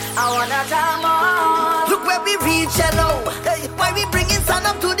 girl. I wanna time on. Look where we reach, you know. Why we bringing sun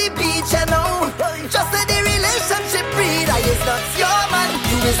up to the beach, you know. Just say the relationship breed. I is not your man,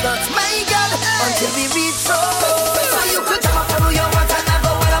 you is not my girl. Until we reach so you could jump up on your want and I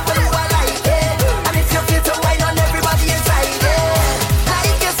go what up and who I like it. And if you feel to wine on everybody inside it.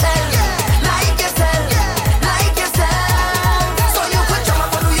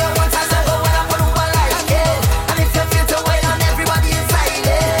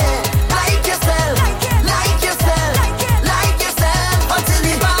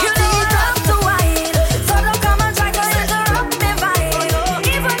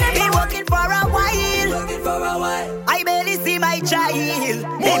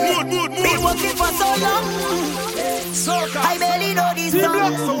 I barely know these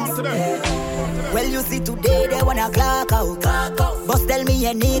songs. Well, you see today they wanna clock out. Boss tell me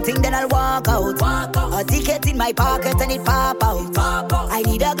anything, then I'll walk out. A ticket in my pocket and it pop out. I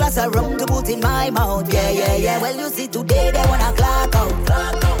need a glass of rum to put in my mouth. Yeah. Well, you see today they wanna clock out.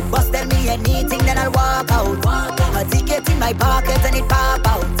 Boss tell me anything, then I'll walk out. A ticket in my pocket and it pop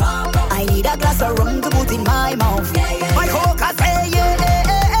out. I need a glass of rum to put in my mouth. My hawker say yeah.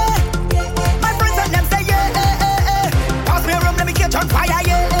 My friends and them say yeah. Pass me a rum, let me catch on fire,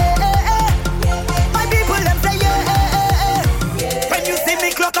 yeah. My people, them say, yeah. When you see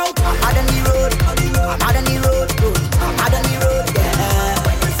me clock out, I'm out on the road. I'm out on the road, I'm out on the road, yeah.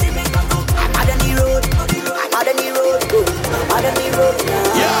 When you see me clock out, I'm out on the road. I'm out on the road, I'm out on the road,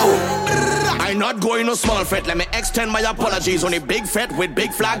 yeah. Yo, I'm not going no small fret. Let me extend my apologies. On a big fret with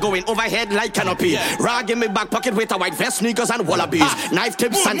big flag going overhead like canopy. Rag in my back pocket with a white vest, sneakers and wallabies. Knife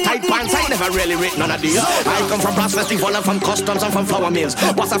tips and tight pants. I never really rate none of these. I come from brass festival and from customs and from flour mills.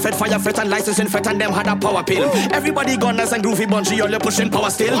 Was a fed fire fret and licensing fret and them had a power pill. Everybody gunners and groovy bunchy, all pushing power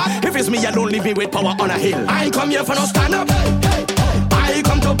still. If it's me alone, leave me with power on a hill. I ain't come here for no stand up. I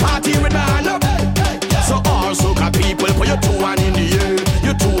come to party with my hand up. So all soca people, put your 2 1 in the air.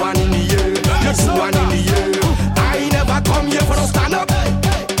 You 2 1 in the air. You 2 1 in the air. I never come here for no stand up.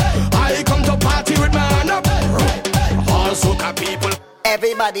 I come to party with my hand up. All soca people.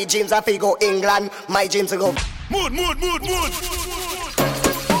 Everybody dreams of go England. My dreams to go. Mood.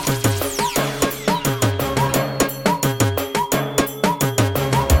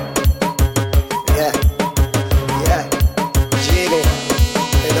 Yeah. Jimmy,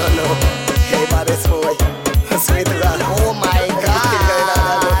 you don't know. Hey, by this boy. Sweet run. Oh my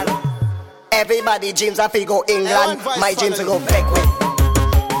God. Everybody dreams of go England. My dreams to go Beckwith.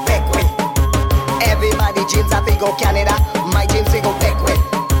 Everybody dreams of go Canada. My dreams to go Beckwith.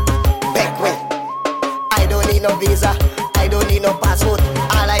 I don't need no visa. I don't need no passport.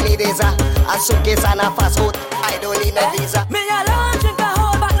 All I need is a suitcase and a fast food. I don't need no visa. Me alone drink a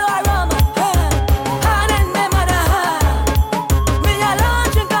whole bottle of rum. And then me mother. Me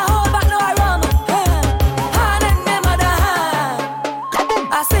alone drink a whole bottle of rum. And then me mother.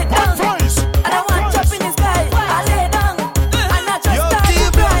 I sit down and I want to jump in the sky. I lay down and I just start to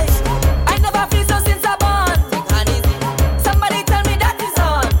cry. I never feel so since I born. Somebody tell me that is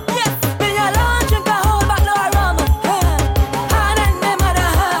on. Yes. Me alone drink a whole bottle of rum. And then me mother.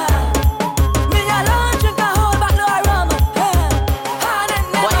 Me alone drink a whole bottle of rum. And then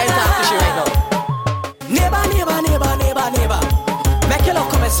me What can I talk to you right now? Neighbor, neighbor, neighbor, neighbor, neighbor. Make your love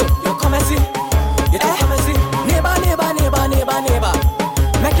come and see. You come and see. You too come and see. Neighbor, neighbor, neighbor, neighbor, neighbor.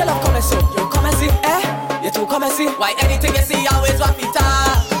 Make your love come and see. You come and see. You too come and see. Why anything you see always walk it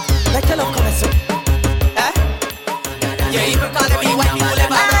up. Make your love come and see. You even calling me when people live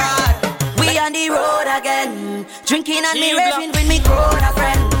abroad. We on the road again, drinking and me raving with me crowd a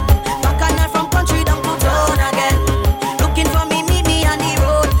friend. Back and from country down to town again. Looking for me, meet me on the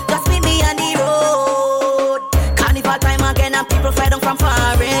road. Just meet me on the road. Carnival time again and people fly down from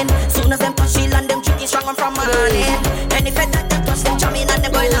foreign. Soon as them touch the land, them drinking strong from morning. And if that them touch them jamming and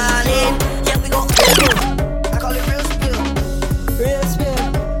them going all in. Yeah, we go. I call it real spill. Real spill,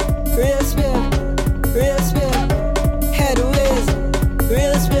 real spill, real spill. Headways,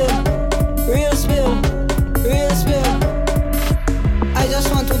 real spill, real spill, real spill. I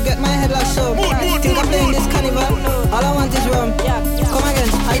just want to get my head locked up. Think I'm playing this carnival. All I want is rum. Come again.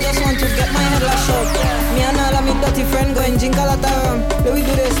 I just want to get my head locked up. Me and all of me dirty friend going drink a lot of rum. Let we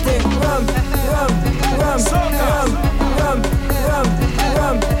do this thing. Rum, rum, rum, rum, rum, rum,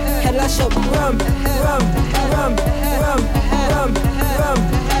 rum. Head locked up. Rum, rum, rum, rum, rum, rum,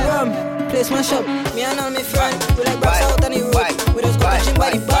 rum. Place my shop. Me and all my friend. We like box out on the road. We just go touching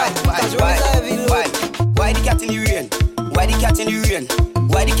by the bar. Cause rum is a heavy load. Why the cat in the rain? Why the cat in the rain?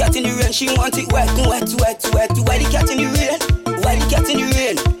 Why the cat in the rain? She want it wet, wet, wet, wet. Why the cat in the rain? Why the cat in the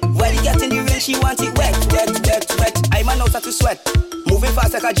rain? Why the cat in the rain? She want it wet, wet, wet, wet. I'm a out to sweat, moving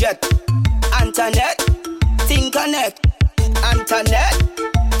fast like a jet. Antoinette, think connect. Antoinette,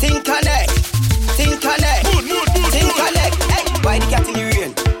 think connect. Think connect. Think connect. Hey, why the cat in the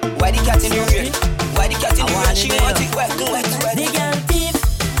rain? Why the cat in the rain? Why the cat in the rain? She want it wet, wet, wet. The girl thief,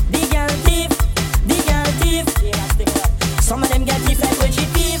 the girl thief, the girl thief. Some of them get thief like when she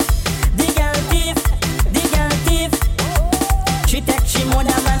thief. The girl thief, the girl thief. She take she more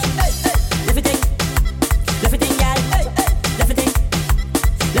than man. Left it, girl. Left it, girl. Left it, girl.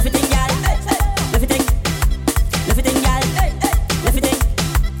 Left it, girl. Left it.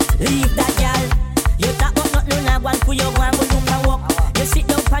 Leave that girl. You talk about nothing, no one for you go and go do my walk. You sit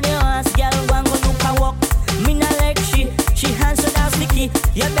down on your ass, girl, go and go do my walk. Me not like she hands so down sticky.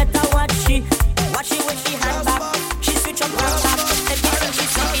 You better watch she when she hand back. She switch up her back. Everything she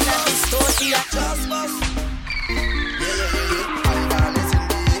see in a store, she a just bust.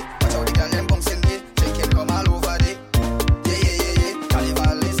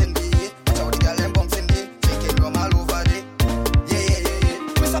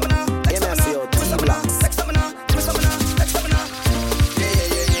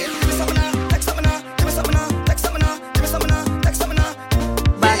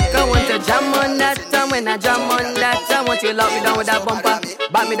 When I jam on that, I want you to lock me down with that bumper.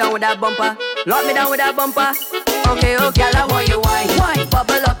 Back me down with that bumper. Lock me down with that bumper. Okay, okay, I want you wine.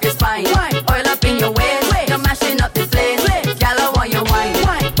 Bubble up your spine. Oil up in your waist. You're mashing up the place. Girl, I want you wine.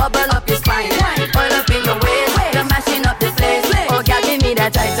 Bubble up your spine. Oil up in your waist. You're mashing up the place. Oh, girl, give me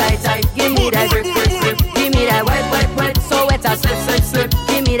that tight, tight, tight. Give me that grip, grip, grip. Give me that wet, wet, wet. So wet, I slip, slip, slip.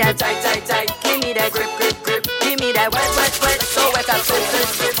 Give me that tight, tight, tight. Give me that grip, grip, grip. Give me that wet, wet, wet. So wet, I slip,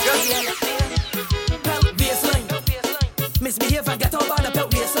 slip, slip. Misbehave and get over the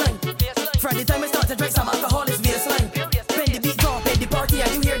belt waistline. From the time I start to drink some alcohol, it's waistline. When the beat drop at the party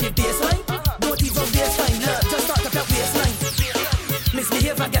and you hear the bassline. Don't even bassline, look, just start the belt waistline.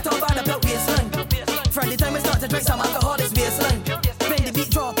 Misbehave and get over the belt waistline. From the time I start to drink some alcohol, it's waistline. When the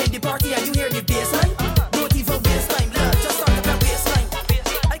beat drop at the party and you hear the bassline. Don't even bassline, look, just start the belt waistline.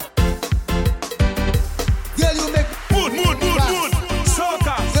 Girl, you make mood.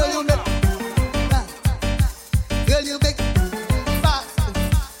 Soca. Girl, you make. Girl, you make.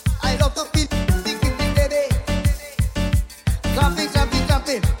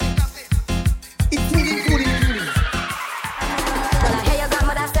 Jumping. It's moving. Well, I hear your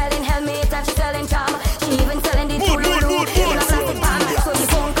grandmother selling helmet and she's selling charm. She even selling the Tululu in a plastic pan. So the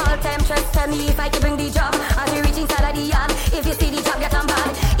phone call temptress.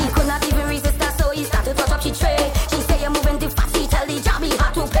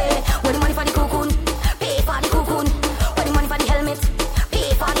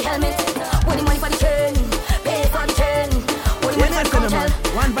 parliament. With the money for the train, pay for the train. With the money for the hotel,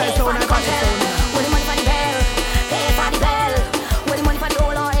 one by sound, I buy sound. with the money for the bell, pay for the bell. With the money for the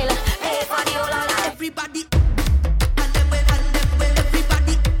oil, pay for the oil. Everybody.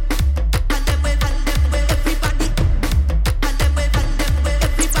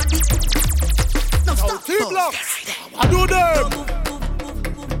 I do them.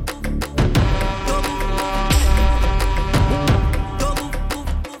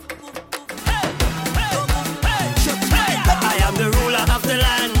 I am the ruler of the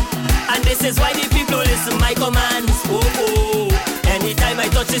land, and this is why the people listen my commands. Oh, oh. Anytime I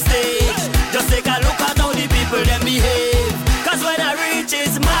touch the stage, just take a look at how the people them behave. Cause when I reach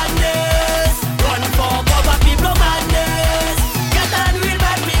it's madness. Run for cover, people madness. Get on real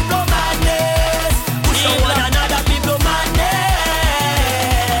bad people madness. Push on one another people madness.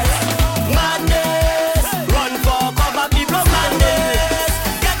 Madness. Run for cover, people madness.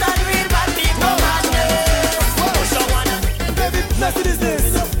 Get on real bad people madness. Push on one another. Baby, nothing is this.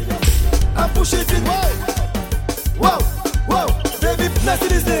 I push it in. Whoa, whoa, baby,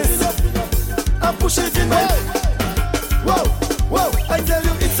 nothing is this. I push it in. Whoa, whoa, I tell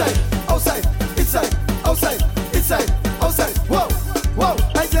you inside, outside, inside, outside, inside, outside. Whoa, whoa,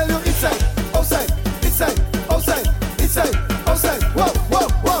 I tell you inside, outside, inside, outside, inside, outside. Whoa, whoa,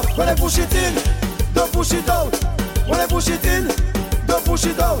 whoa. When I push it in, don't push it out. When I push it in, don't push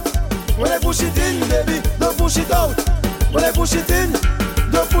it out. When I push it in, baby, don't push it out. When I push it in,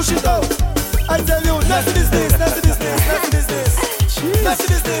 don't push it out. I tell you, nothing is this, nothing is this, nothing is this,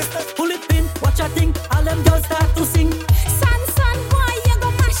 nothing is this. Pull it in, watch a thing, all them girls start to sing. Son, boy, you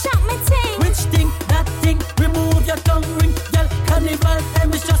gon' mash up my thing. Which thing, that thing, remove your tongue ring. Girl, carnival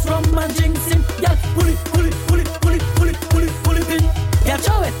time is just rum and jinxing. Girl, pull it, pull it, pull it, pull it, pull it, pull it, pull it in. Girl,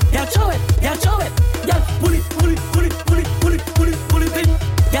 show it, girl, show it, girl, show it. Girl, pull it, pull it, pull it, pull it, pull it, pull it, pull it in.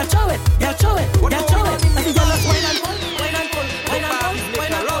 Girl, show it, girl, show it, girl, show it. And the girl just wine and pull, wine and pull, wine and pull,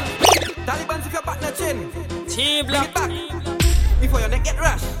 wine and pull. Taliban's if your partner chin. Team Bring it back before your neck get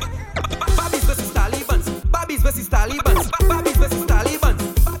rash. Barbies versus Talibans. Barbies versus Talibans. Barbies versus Talibans.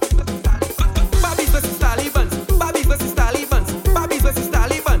 Barbies versus Talibans. Barbies versus Talibans. Barbies versus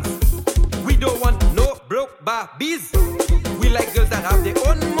Talibans. We don't want no broke Barbies. We like girls that have their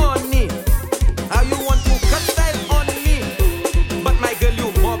own money. How you want to cut style on me? But my girl,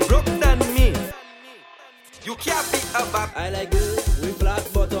 you more broke than me. You can't be a Barbie. I like girls with flat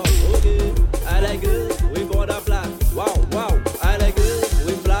bottom, okay. I like girls with border flat. Wow, wow. I like girls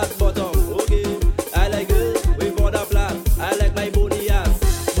with flat bottom, okay. I like girls with border flat. I like my bony ass.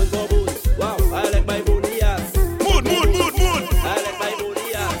 Moon for moon. Wow, I like my bony ass. Moon. I like my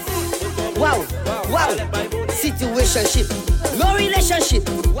bony ass. Moon for moon. Wow. I like my bony ass. Situationship, no relationship.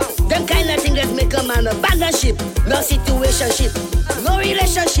 Them kind of thing that make a man abandonship. No situationship, no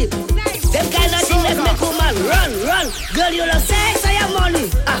relationship. Them kind of thing that make a man run. Girl, you love sex, I have money.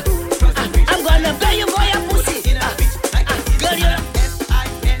 I'm gonna pay you for your pussy. Girl, you love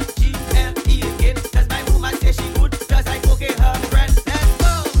SINGLE. That's my woman, say she good. Cause I cook her friend. Let's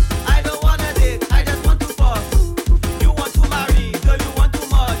go. I don't wanna date, I just want to fuck. You want to marry, girl, you want too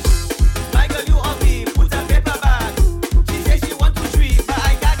much. My girl, you ugly, put a paper bag. She say she want to treat, but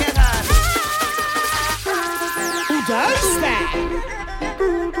I can't get her. Who does that?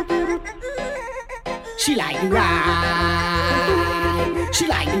 She like to ride. She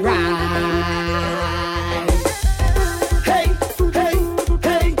like to ride. Hey, hey, hey,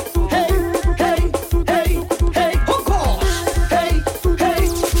 hey, hey, hey, hey. Oh gosh. Hey, hey,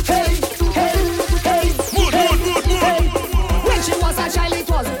 hey, hey, hey. Hey. When she was a child, it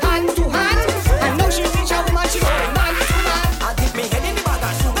was hand to hand. And now she reach a woman, she going man to man. I dip me head in the bag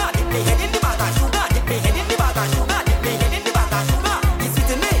of sugar, dip me head in the bag of sugar, dip me head in the bag of sugar, dip me head in the bag of sugar. It's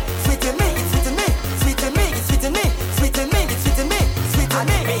sweet in me, sweet in me, it's sweet in me, sweet in me, it's sweet in me, sweet in me, it's sweet in me, sweet in me. I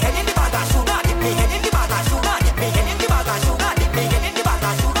dip me head in the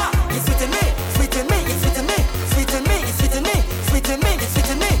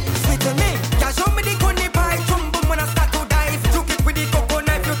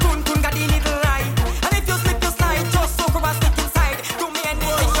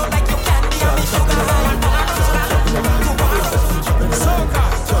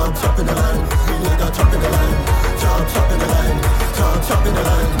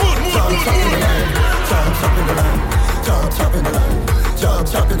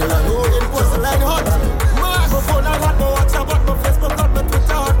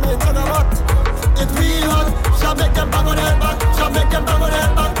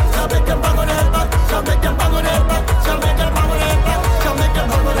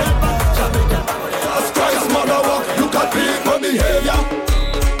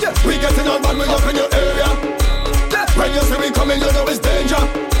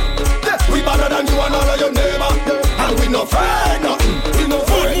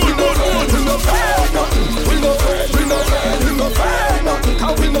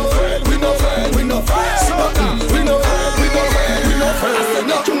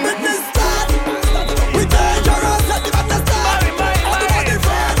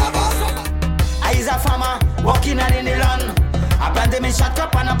say me shut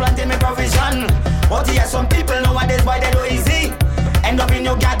up and I'm planting me provision. But yeah, some people nowadays boy they do easy. End up in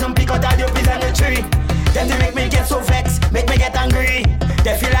your garden, pick out all your peas on the tree. Them they make me get so vexed, make me get angry.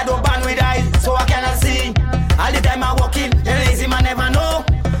 They feel I don't ban with eyes, so I cannot see. All the time I walk in, the lazy man never know.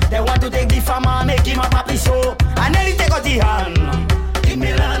 They want to take the farmer, make him a papi show. And then he take out the hand. In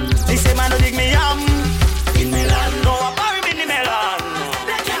Milan, they say man don't dig me in Milan, no I bury me in Milan.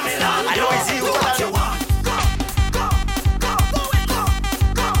 In Milan, I know it's you what you want.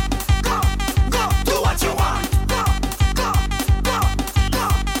 Do what you want.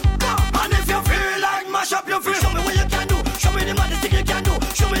 And if you feel like mash up your feel, show me what you can do. Show me the maddest thing you can do.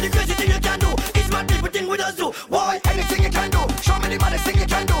 Show me the crazy thing you can do. It's what people think with us do. Why anything you can do. Show me the maddest thing you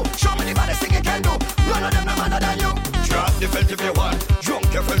can do. Show me the maddest thing you can do. None of them no madder than you. Drop the felt if you want.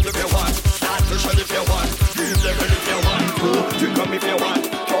 Drunk your felt if you want. Start to shut if you want. Give the felt if you want. Drink come if you want.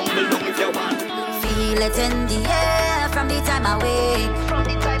 Tumble down if you want. Feel it in the air from the time I wake.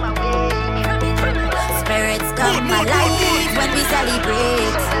 Spirits come alive when we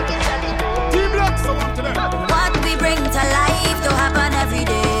celebrate. Team Black, so on to them.